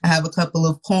me, I have a couple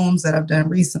of poems that I've done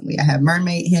recently. I have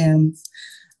Mermaid Hymns.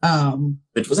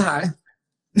 Which was high.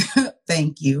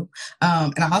 Thank you.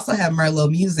 And I also have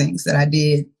Merlot Musings that I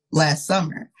did last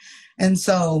summer. And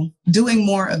so doing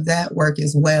more of that work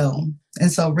as well.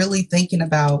 And so really thinking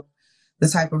about the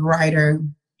type of writer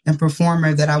and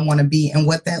performer that I want to be and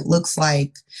what that looks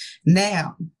like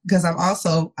now, because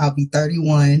I'll be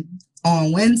 31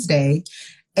 on Wednesday.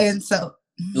 And so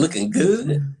looking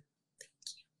good.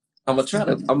 I'm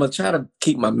gonna try to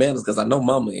keep my manners because I know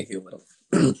Mama in here with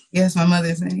them. Yes, my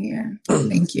mother's in here.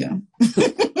 Thank you.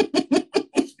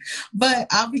 But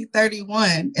I'll be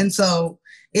 31. And so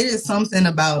it is something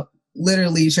about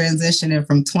literally transitioning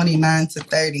from 29 to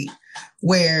 30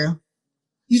 where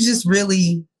you just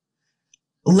really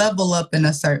level up in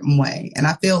a certain way. And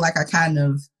I feel like I kind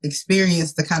of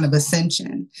experienced the kind of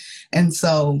ascension. And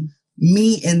so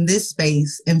me in this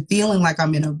space and feeling like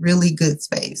I'm in a really good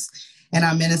space, and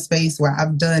I'm in a space where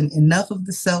I've done enough of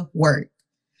the self-work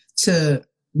to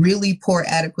really pour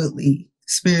adequately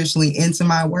spiritually into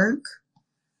my work.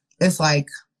 It's like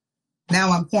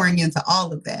now I'm pouring into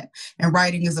all of that, and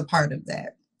writing is a part of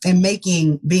that, and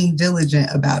being diligent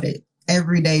about it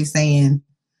every day, saying,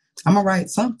 I'm gonna write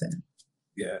something.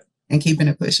 Yeah. And keeping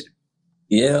it pushing.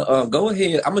 Yeah. Go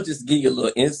ahead. I'm gonna just give you a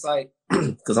little insight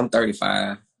because I'm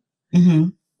 35. Mm-hmm.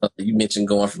 You mentioned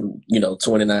going from,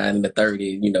 29 to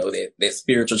 30, that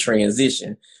spiritual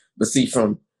transition. But see,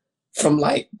 from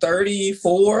like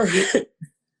 34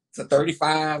 to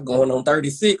 35, going on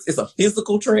 36, it's a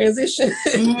physical transition.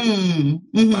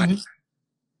 Mm-hmm. Mm-hmm.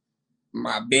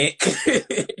 My back,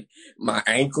 my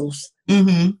ankles,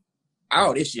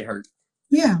 all this shit hurt.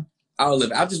 Yeah. All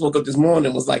of it. I just woke up this morning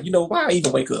and was like, why I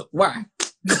even wake up? Why?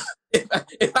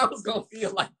 if I was going to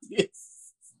feel like this.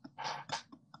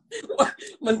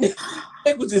 My neck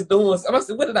was just doing. I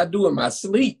said, what did I do in my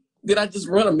sleep? Did I just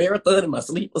run a marathon in my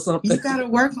sleep or something? You got to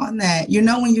work on that.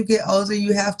 When you get older,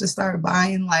 you have to start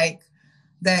buying like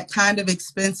that kind of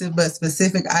expensive but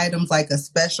specific items, like a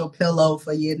special pillow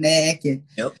for your neck. And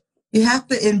yep. You have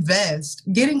to invest.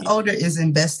 Getting older is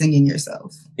investing in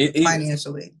yourself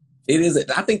financially. It is.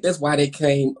 I think that's why they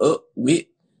came up with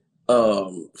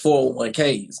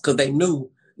 401ks, because they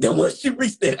knew that once you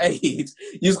reach that age,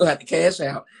 you're going to have to cash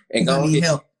out and go need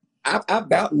help. I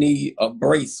about need a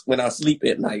brace when I sleep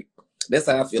at night. That's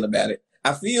how I feel about it.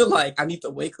 I feel like I need to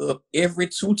wake up every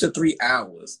 2 to 3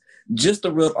 hours just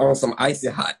to rub on some icy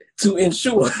hot to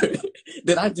ensure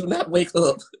that I do not wake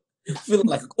up feeling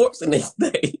like a corpse the next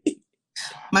day.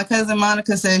 My cousin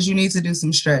Monica says you need to do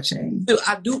some stretching.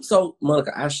 I do. So,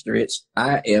 Monica, I stretch.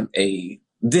 I am a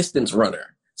distance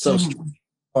runner. So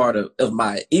part of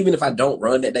my, even if I don't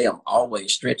run that day, I'm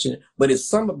always stretching. But it's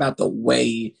something about the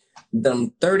way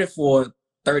them 34,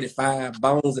 35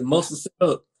 bones and muscles set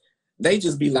up. They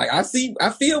just be like, I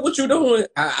feel what you're doing.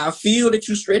 I feel that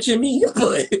you're stretching me.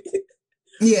 But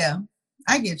yeah,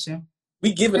 I get you.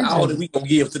 We giving all that we gonna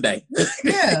give today.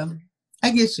 Yeah,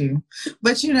 I get you.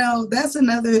 But that's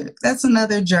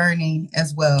another journey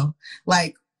as well.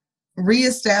 Like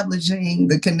reestablishing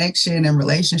the connection and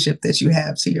relationship that you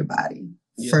have to your body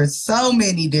for so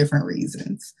many different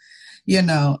reasons. And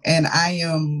I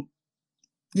am,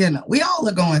 we all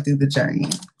are going through the journey.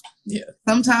 Yeah.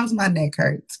 Sometimes my neck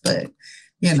hurts, but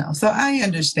so I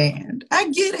understand. I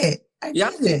get it. I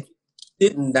get it.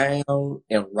 Sitting down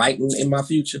and writing in my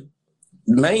future.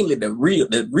 Mainly the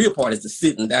real part is the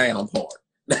sitting down part.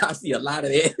 I see a lot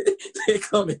of that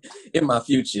coming in my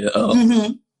future.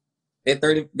 The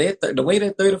way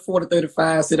that 34 to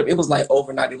 35 set up, it was like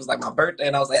overnight. It was like my birthday,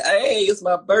 and I was like, "Hey, it's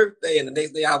my birthday!" And the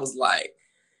next day, I was like,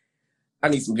 "I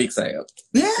need some Vicks Salve."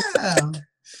 Yeah.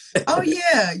 Oh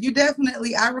yeah, you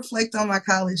definitely. I reflect on my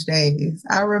college days.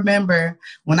 I remember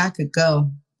when I could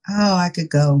go. Oh, I could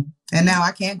go, and now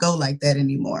I can't go like that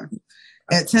anymore.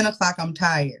 At 10 o'clock, I'm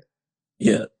tired.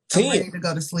 Yeah, 10. I'm ready to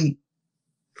go to sleep.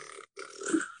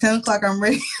 10 o'clock, I'm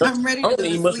ready. I'm ready to go to sleep. I don't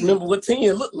even much remember what 10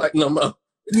 looked like no more.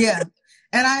 Yeah.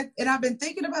 And I've been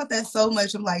thinking about that so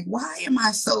much. I'm like, why am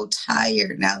I so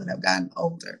tired now that I've gotten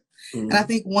older? And I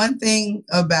think one thing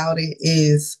about it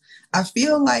is I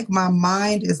feel like my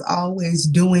mind is always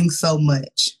doing so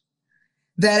much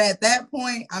that at that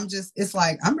point, it's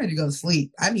like, I'm ready to go to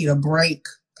sleep. I need a break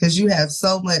because you have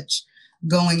so much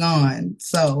going on.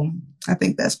 So I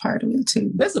think that's part of it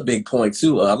too. That's a big point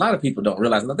too. A lot of people don't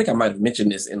realize, and I think I might have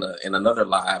mentioned this in another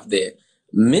live, that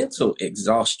mental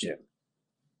exhaustion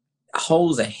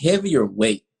holds a heavier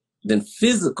weight than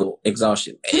physical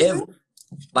exhaustion ever.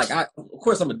 Like of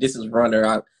course I'm a distance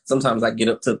runner. Sometimes I get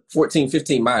up to 14,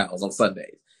 15 miles on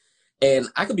Sundays, and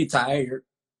I could be tired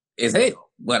as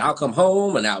hell, but I'll come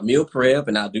home and I'll meal prep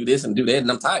and I'll do this and do that, and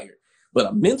I'm tired. But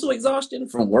a mental exhaustion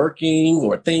from working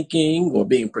or thinking or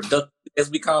being productive, as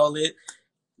we call it,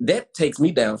 that takes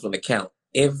me down from the count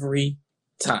every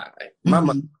time.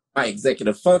 My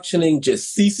executive functioning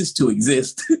just ceases to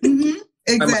exist.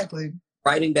 Exactly. I'm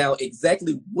writing down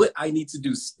exactly what I need to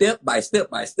do step by step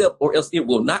by step, or else it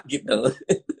will not get done.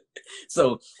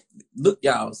 So look,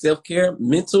 y'all, self-care,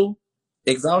 mental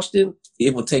exhaustion,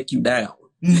 it will take you down.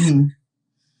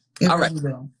 All right.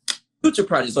 Future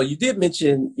projects. So you did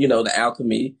mention, the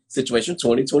Alchemy situation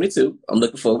 2022. I'm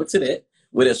looking forward to that.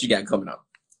 What else you got coming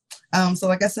on? So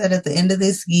like I said, at the end of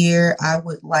this year, I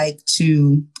would like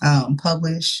to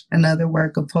publish another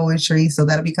work of poetry. So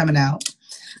that'll be coming out.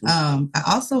 I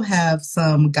also have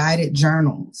some guided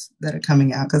journals that are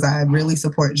coming out because I really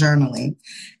support journaling.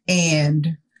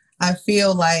 And I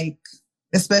feel like,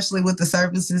 especially with the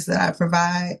services that I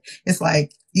provide, it's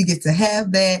like you get to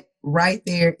have that right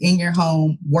there in your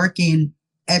home, working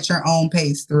at your own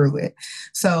pace through it.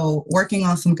 So working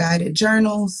on some guided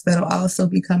journals that'll also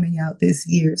be coming out this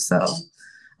year. So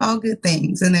all good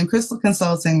things. And then Crystal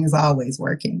Consulting is always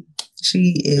working.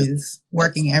 She is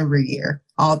working every year,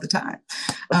 all the time.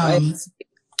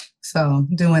 So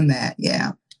doing that,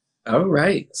 yeah. All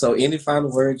right. So any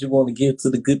final words you want to give to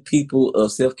the good people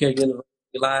of Self Care University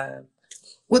Live?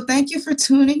 Well, thank you for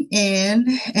tuning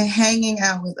in and hanging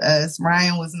out with us.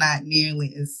 Ryan was not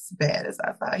nearly as bad as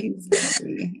I thought he was going to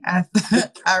be. I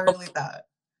really thought.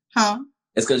 Huh?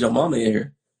 It's because your mama in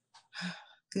here.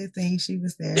 Good thing she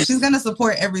was there. She's going to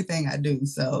support everything I do.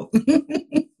 So,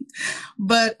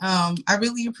 but I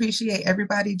really appreciate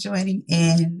everybody joining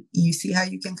in. You see how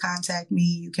you can contact me.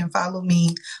 You can follow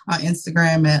me on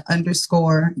Instagram at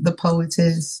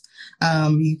 _thepoetess.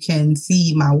 You can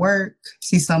see my work,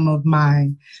 see some of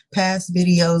my past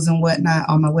videos and whatnot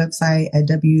on my website at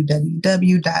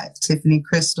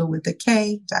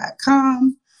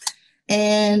www.tiffanycrystal.com.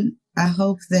 And I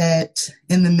hope that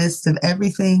in the midst of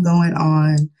everything going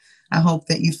on, I hope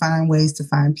that you find ways to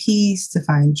find peace, to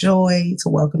find joy, to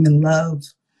welcome and love,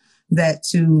 that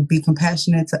to be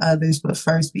compassionate to others, but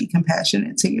first be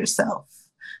compassionate to yourself.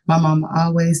 My mama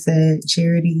always said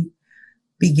charity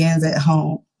begins at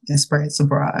home and spreads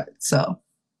abroad. So,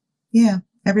 yeah,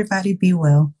 everybody be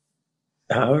well.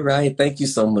 All right. Thank you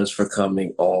so much for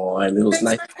coming on. It was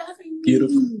Thanks nice.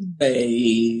 Beautiful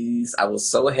face. I was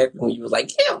so happy when you was like,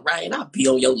 yeah, Ryan, I'll be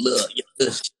on your love.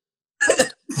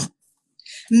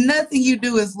 Nothing you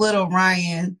do is little,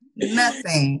 Ryan.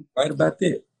 Nothing. Right about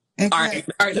that. Okay. All right.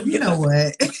 Let me you know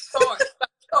what? Start.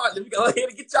 Let me go ahead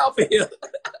and get you off of here.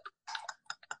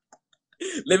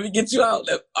 Let me get you out.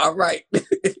 All right.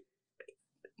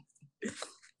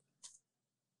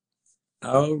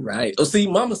 All right. Oh, see,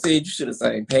 Mama said you should have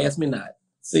sang "Pass Me Not."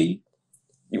 See,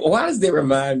 why does that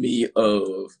remind me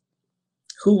of,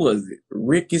 who was it?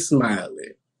 Ricky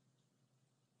Smiley,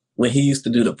 when he used to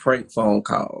do the prank phone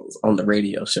calls on the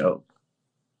radio show,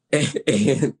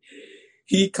 and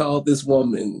he called this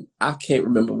woman. I can't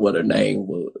remember what her name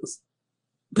was,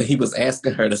 but he was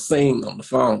asking her to sing on the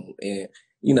phone, and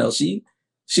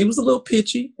she was a little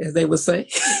pitchy, as they would say,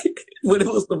 but it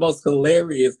was the most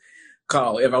hilarious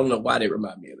call. If I don't know why they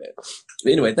remind me of that.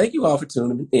 But anyway, thank you all for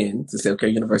tuning in to Self Care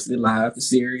University Live, the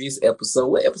series episode.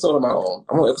 What episode am I on?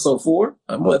 I'm on episode 4.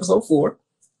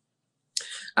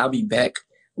 I'll be back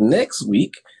next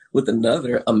week with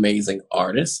another amazing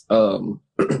artist. Of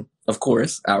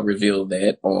course, I'll reveal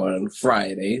that on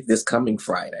Friday, this coming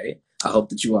Friday. I hope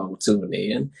that you all will tune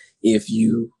in. If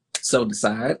you so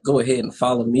decide, go ahead and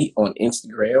follow me on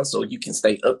Instagram so you can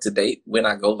stay up to date when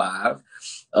I go live.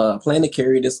 Plan to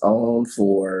carry this on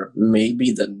for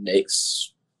maybe the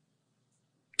next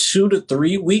 2 to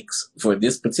 3 weeks for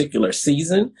this particular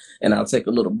season, and I'll take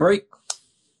a little break,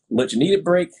 much needed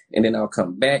break, and then I'll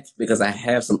come back because I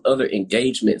have some other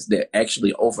engagements that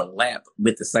actually overlap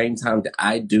with the same time that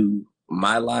I do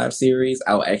my live series.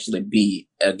 I'll actually be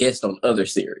a guest on other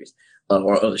series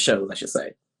or other shows, I should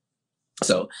say.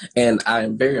 So, and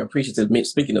I'm very appreciative,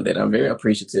 speaking of that, I'm very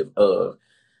appreciative of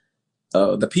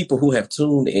the people who have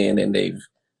tuned in and they've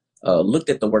looked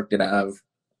at the work that I've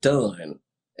done.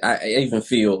 I even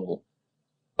feel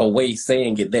a way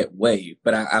saying it that way,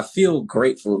 but I feel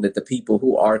grateful that the people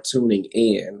who are tuning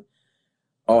in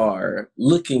are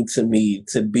looking to me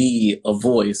to be a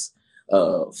voice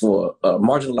for a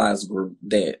marginalized group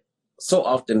that so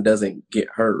often doesn't get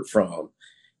heard from.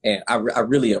 And I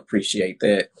really appreciate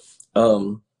that.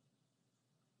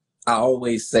 I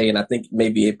always say, and I think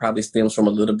maybe it probably stems from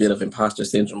a little bit of imposter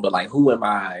syndrome, but like, who am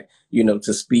I,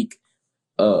 to speak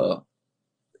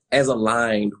as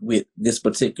aligned with this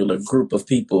particular group of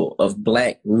people, of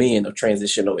Black men of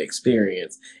transitional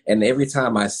experience? And every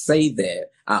time I say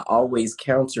that, I always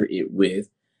counter it with,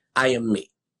 I am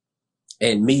me.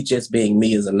 And me just being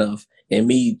me is enough. And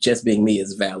me just being me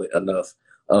is valid enough.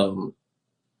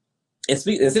 And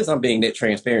since I'm being that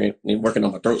transparent and working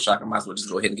on my throat shock, I might as well just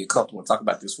go ahead and get comfortable and talk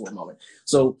about this for a moment.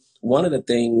 So one of the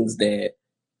things that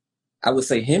I would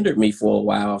say hindered me for a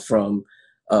while from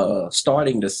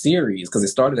starting the series, because it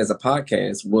started as a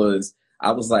podcast, was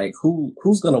I was like,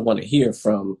 who's going to want to hear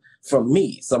from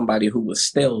me, somebody who was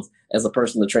stealth as a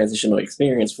person with transitional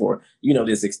experience for,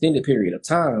 this extended period of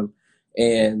time.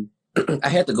 And I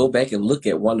had to go back and look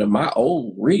at one of my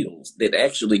old reels that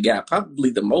actually got probably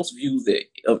the most views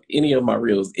of any of my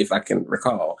reels, if I can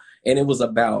recall. And it was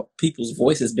about people's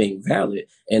voices being valid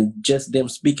and just them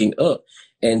speaking up.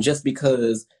 And just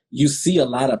because you see a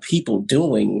lot of people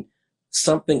doing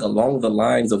something along the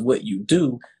lines of what you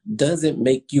do doesn't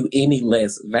make you any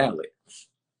less valid.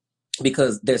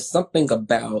 Because there's something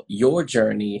about your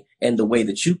journey and the way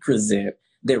that you present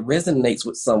that resonates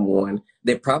with someone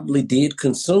that probably did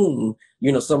consume,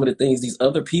 some of the things these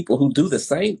other people who do the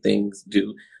same things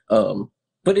do.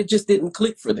 But it just didn't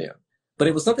click for them. But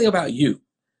it was something about you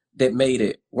that made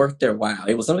it worth their while.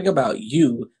 It was something about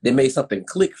you that made something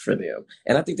click for them.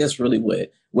 And I think that's really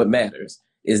what matters,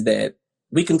 is that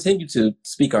we continue to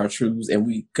speak our truths and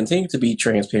we continue to be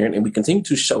transparent and we continue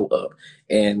to show up.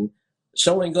 And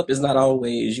showing up is not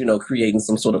always, creating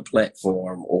some sort of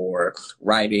platform or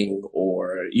writing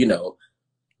or,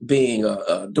 being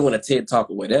doing a TED talk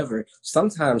or whatever.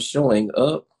 Sometimes showing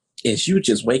up is you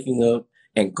just waking up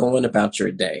and going about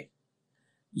your day.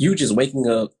 You just waking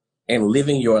up and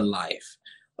living your life,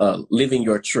 living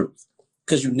your truth,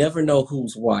 because you never know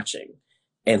who's watching.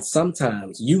 And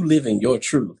sometimes you living your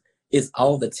truth is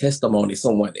all the testimony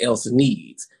someone else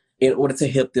needs in order to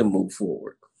help them move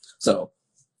forward. So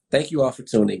thank you all for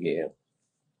tuning in.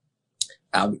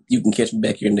 You can catch me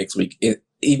back here next week.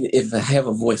 Even if I have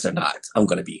a voice or not, I'm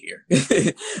going to be here.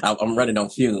 I'm running on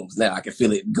fumes now. I can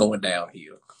feel it going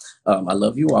downhill. I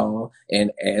love you all.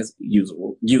 And as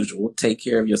usual, take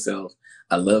care of yourself.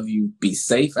 I love you. Be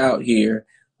safe out here.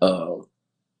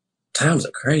 Times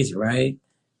are crazy, right?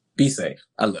 Be safe.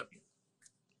 I love you.